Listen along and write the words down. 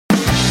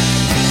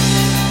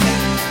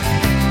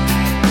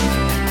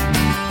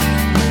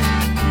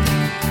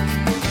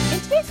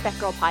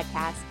VETGirl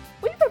podcast,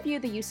 we review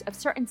the use of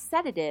certain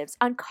sedatives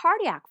on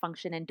cardiac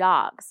function in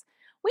dogs.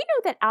 We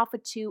know that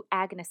alpha-2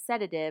 agonist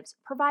sedatives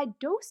provide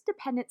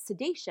dose-dependent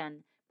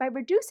sedation by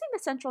reducing the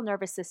central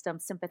nervous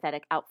system's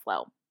sympathetic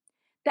outflow.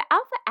 The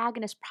alpha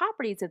agonist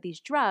properties of these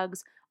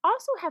drugs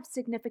also have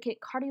significant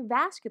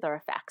cardiovascular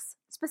effects,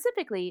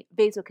 specifically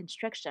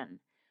vasoconstriction,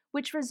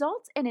 which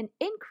results in an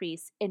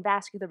increase in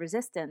vascular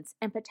resistance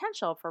and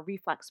potential for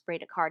reflex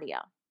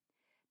bradycardia.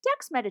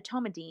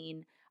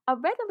 Dexmedetomidine, a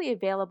readily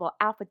available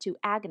alpha-2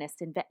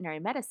 agonist in veterinary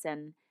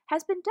medicine,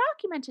 has been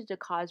documented to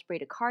cause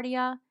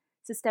bradycardia,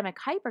 systemic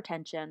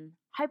hypertension,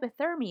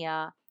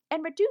 hypothermia,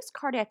 and reduced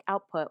cardiac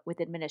output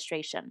with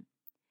administration.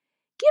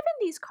 Given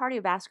these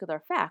cardiovascular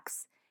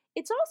effects,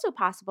 it's also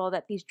possible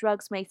that these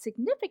drugs may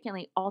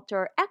significantly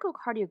alter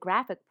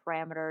echocardiographic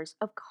parameters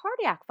of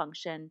cardiac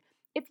function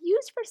if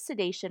used for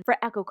sedation for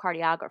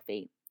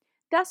echocardiography,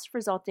 thus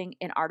resulting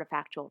in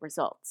artifactual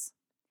results.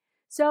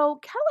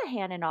 So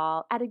Kellihan et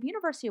al. Out of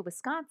University of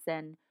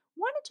Wisconsin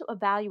wanted to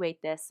evaluate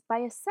this by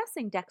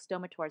assessing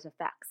dexdomitor's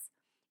effects.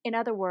 In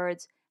other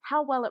words,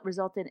 how well it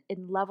resulted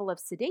in level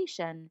of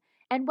sedation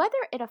and whether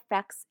it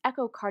affects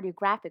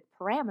echocardiographic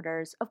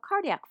parameters of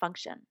cardiac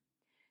function.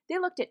 They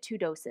looked at two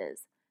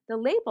doses, the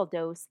label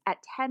dose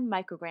at 10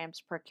 micrograms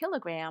per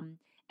kilogram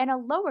and a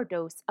lower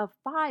dose of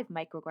 5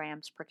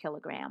 micrograms per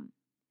kilogram.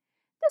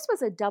 This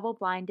was a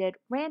double-blinded,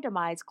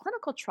 randomized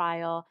clinical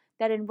trial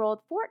that enrolled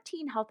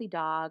 14 healthy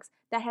dogs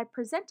that had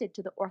presented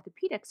to the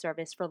orthopedic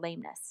service for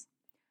lameness.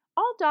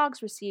 All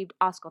dogs received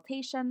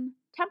auscultation,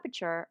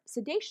 temperature,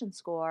 sedation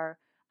score,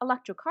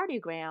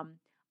 electrocardiogram,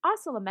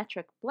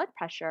 oscillometric blood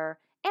pressure,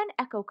 and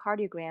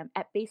echocardiogram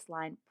at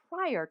baseline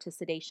prior to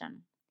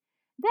sedation.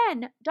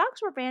 Then,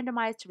 dogs were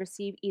randomized to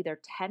receive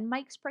either 10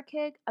 mics per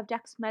kg of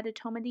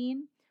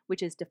dexmedetomidine,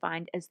 which is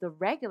defined as the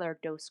regular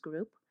dose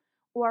group,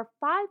 or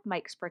 5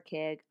 mics per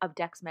kg of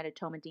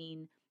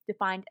dexmedetomidine,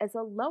 defined as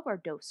a lower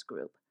dose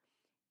group.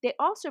 They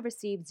also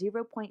received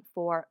 0.4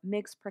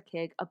 mg per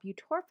kg of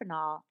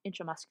butorphanol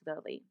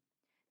intramuscularly.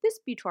 This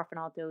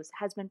butorphanol dose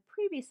has been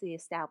previously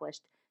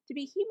established to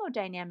be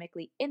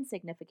hemodynamically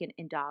insignificant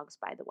in dogs,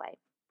 by the way.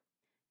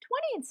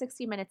 20 and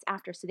 60 minutes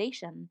after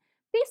sedation,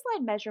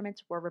 baseline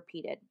measurements were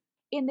repeated.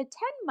 In the 10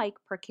 mic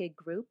per kg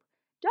group,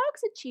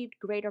 dogs achieved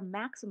greater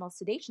maximal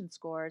sedation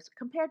scores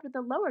compared with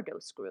the lower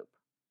dose group.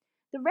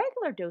 The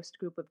regular dosed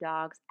group of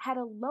dogs had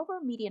a lower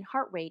median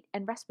heart rate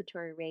and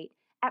respiratory rate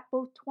at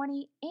both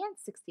 20 and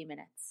 60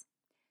 minutes.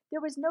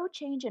 There was no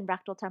change in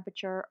rectal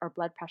temperature or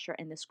blood pressure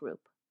in this group.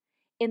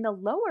 In the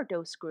lower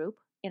dose group,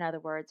 in other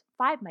words,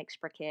 5 mics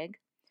per kg,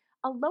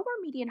 a lower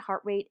median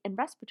heart rate and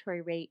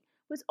respiratory rate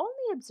was only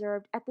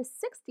observed at the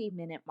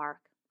 60-minute mark.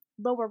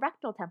 Lower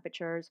rectal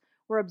temperatures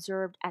were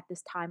observed at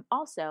this time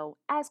also,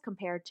 as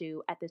compared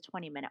to at the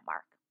 20-minute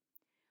mark.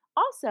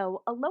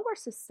 Also, a lower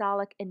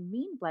systolic and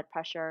mean blood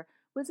pressure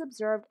was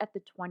observed at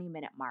the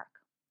 20-minute mark.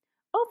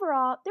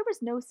 Overall, there was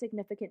no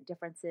significant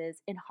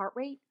differences in heart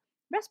rate,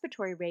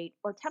 respiratory rate,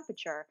 or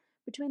temperature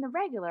between the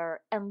regular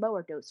and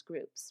lower dose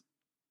groups.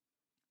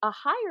 A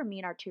higher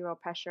mean arterial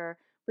pressure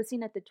was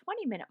seen at the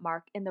 20-minute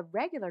mark in the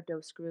regular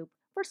dose group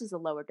versus the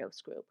lower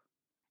dose group.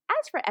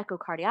 As for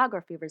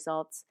echocardiography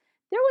results,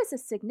 there was a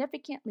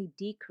significantly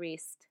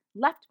decreased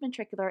left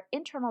ventricular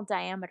internal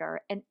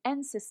diameter and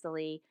end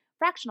systole,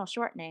 fractional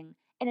shortening,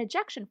 and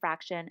ejection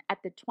fraction at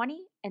the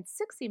 20 and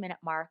 60-minute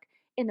mark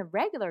in the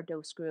regular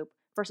dose group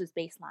versus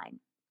baseline.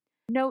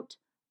 Note,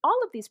 all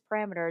of these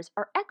parameters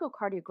are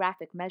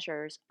echocardiographic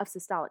measures of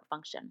systolic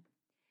function.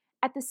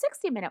 At the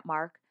 60-minute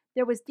mark,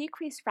 there was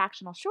decreased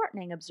fractional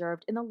shortening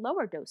observed in the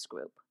lower dose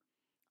group.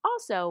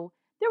 Also,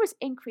 there was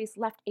increased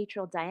left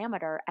atrial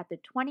diameter at the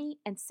 20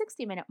 and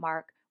 60-minute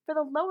mark for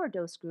the lower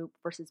dose group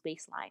versus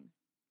baseline.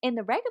 In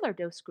the regular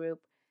dose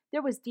group,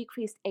 there was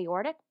decreased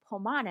aortic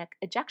pulmonic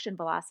ejection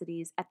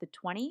velocities at the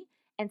 20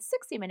 and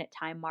 60-minute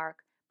time mark,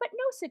 but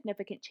no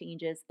significant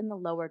changes in the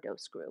lower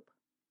dose group.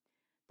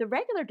 The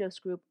regular dose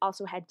group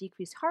also had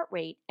decreased heart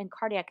rate and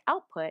cardiac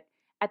output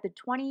at the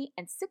 20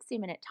 and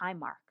 60-minute time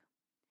mark.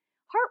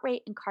 Heart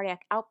rate and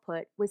cardiac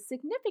output was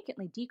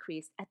significantly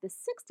decreased at the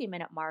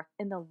 60-minute mark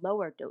in the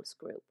lower dose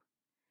group.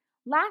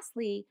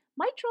 Lastly,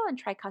 mitral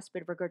and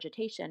tricuspid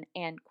regurgitation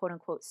and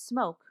quote-unquote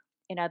smoke,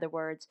 in other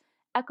words,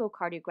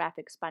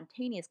 echocardiographic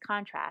spontaneous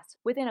contrast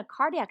within a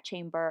cardiac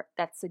chamber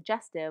that's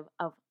suggestive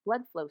of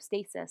blood flow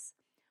stasis,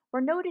 were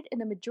noted in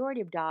the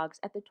majority of dogs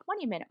at the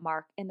 20-minute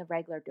mark in the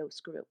regular dose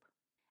group.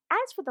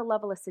 As for the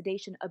level of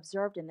sedation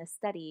observed in this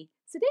study,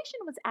 sedation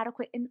was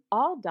adequate in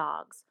all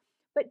dogs,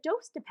 but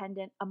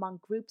dose-dependent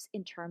among groups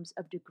in terms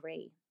of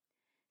degree.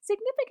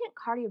 Significant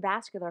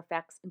cardiovascular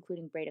effects,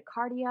 including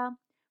bradycardia,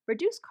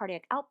 reduced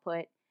cardiac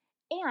output,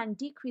 and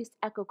decreased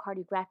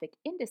echocardiographic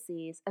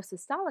indices of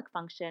systolic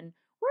function,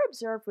 were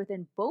observed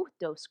within both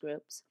dose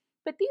groups,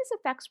 but these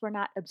effects were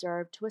not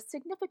observed to a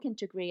significant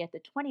degree at the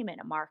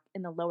 20-minute mark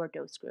in the lower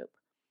dose group,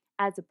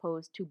 as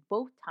opposed to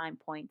both time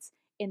points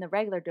in the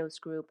regular dose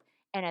group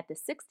and at the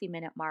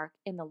 60-minute mark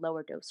in the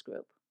lower dose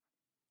group.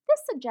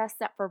 This suggests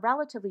that for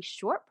relatively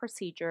short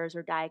procedures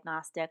or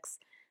diagnostics,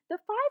 the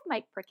 5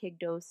 mic per kg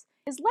dose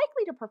is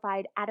likely to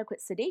provide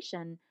adequate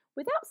sedation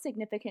without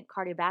significant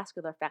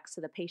cardiovascular effects to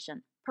the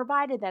patient,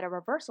 provided that a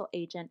reversal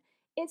agent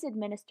is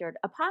administered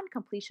upon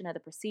completion of the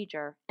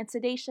procedure and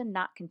sedation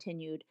not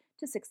continued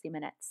to 60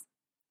 minutes.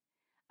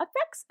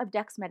 Effects of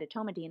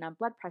dexmedetomidine on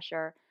blood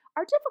pressure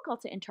are difficult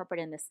to interpret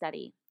in this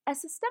study,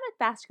 as systemic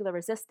vascular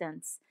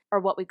resistance, or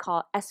what we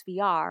call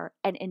SVR,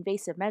 and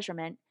invasive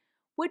measurement,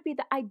 would be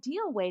the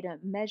ideal way to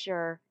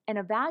measure and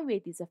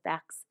evaluate these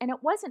effects, and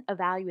it wasn't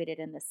evaluated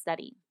in this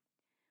study.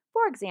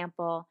 For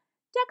example,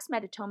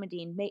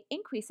 dexmedetomidine may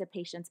increase a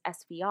patient's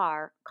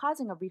SVR,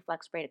 causing a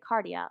reflex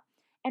bradycardia,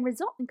 and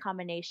resultant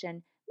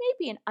combination may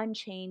be an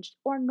unchanged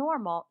or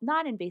normal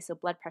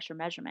non-invasive blood pressure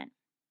measurement.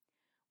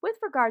 With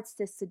regards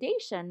to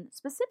sedation,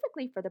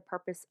 specifically for the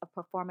purpose of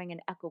performing an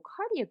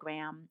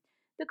echocardiogram,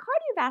 the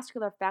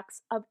cardiovascular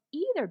effects of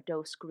either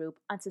dose group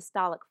on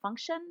systolic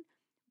function,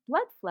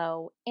 blood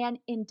flow, and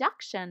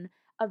induction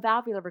of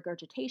valvular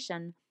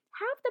regurgitation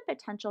have the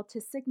potential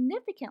to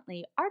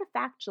significantly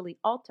artifactually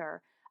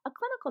alter a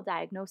clinical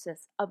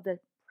diagnosis of the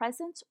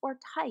presence or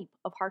type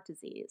of heart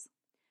disease.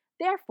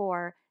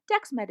 Therefore,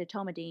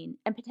 dexmedetomidine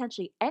and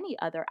potentially any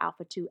other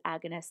alpha-2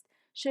 agonist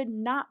should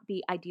not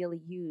be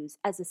ideally used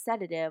as a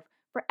sedative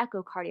for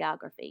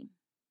echocardiography.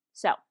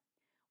 So,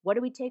 what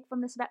do we take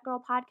from this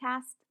VETGirl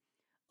podcast?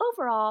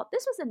 Overall,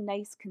 this was a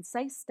nice,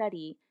 concise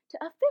study to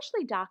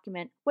officially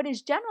document what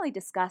is generally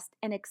discussed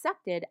and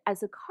accepted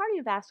as a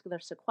cardiovascular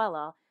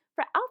sequela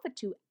for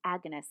alpha-2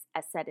 agonists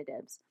as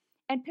sedatives,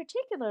 and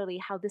particularly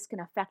how this can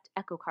affect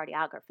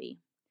echocardiography.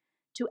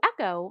 To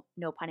echo,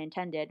 no pun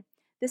intended,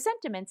 the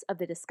sentiments of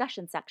the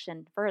discussion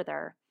section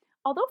further,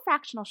 although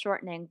fractional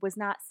shortening was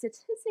not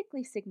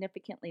statistically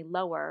significantly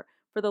lower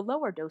for the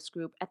lower dose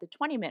group at the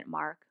 20-minute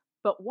mark,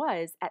 but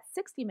was at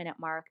 60-minute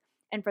mark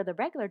and for the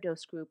regular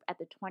dose group at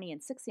the 20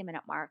 and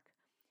 60-minute mark,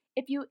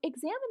 if you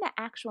examine the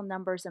actual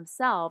numbers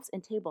themselves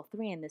in Table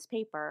 3 in this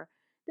paper,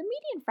 the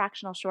median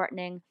fractional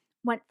shortening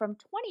went from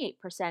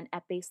 28%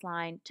 at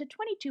baseline to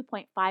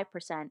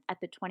 22.5% at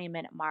the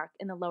 20-minute mark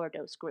in the lower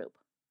dose group.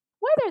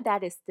 Whether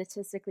that is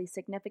statistically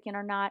significant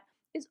or not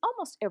is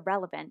almost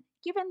irrelevant,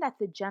 given that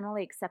the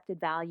generally accepted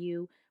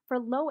value for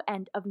low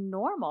end of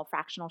normal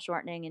fractional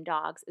shortening in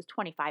dogs is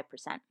 25%.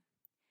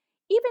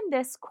 Even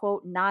this,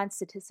 quote,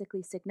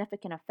 non-statistically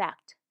significant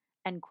effect,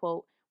 end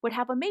quote, would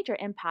have a major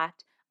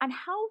impact on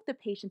how the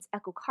patient's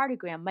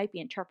echocardiogram might be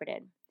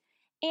interpreted.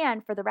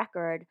 And for the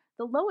record,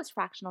 the lowest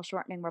fractional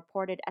shortening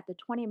reported at the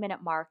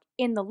 20-minute mark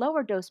in the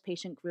lower dose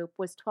patient group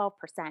was 12%.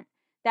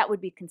 That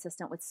would be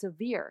consistent with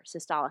severe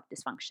systolic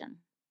dysfunction.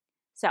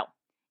 So,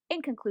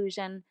 in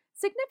conclusion,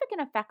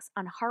 significant effects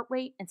on heart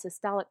rate and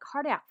systolic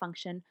cardiac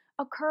function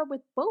occur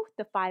with both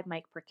the 5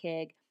 mic per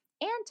kg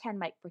and 10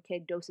 mic per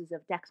kg doses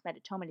of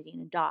dexmedetomidine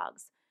in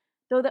dogs,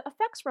 though the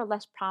effects were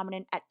less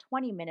prominent at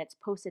 20 minutes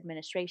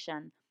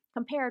post-administration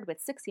compared with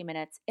 60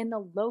 minutes in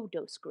the low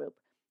dose group,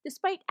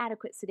 despite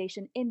adequate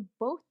sedation in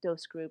both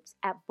dose groups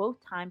at both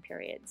time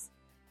periods.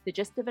 The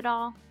gist of it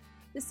all?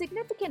 The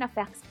significant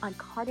effects on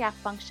cardiac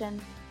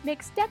function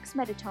makes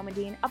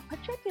dexmedetomidine a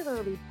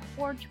particularly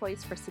poor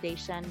choice for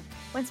sedation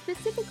when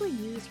specifically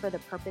used for the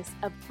purpose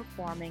of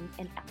performing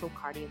an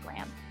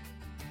echocardiogram.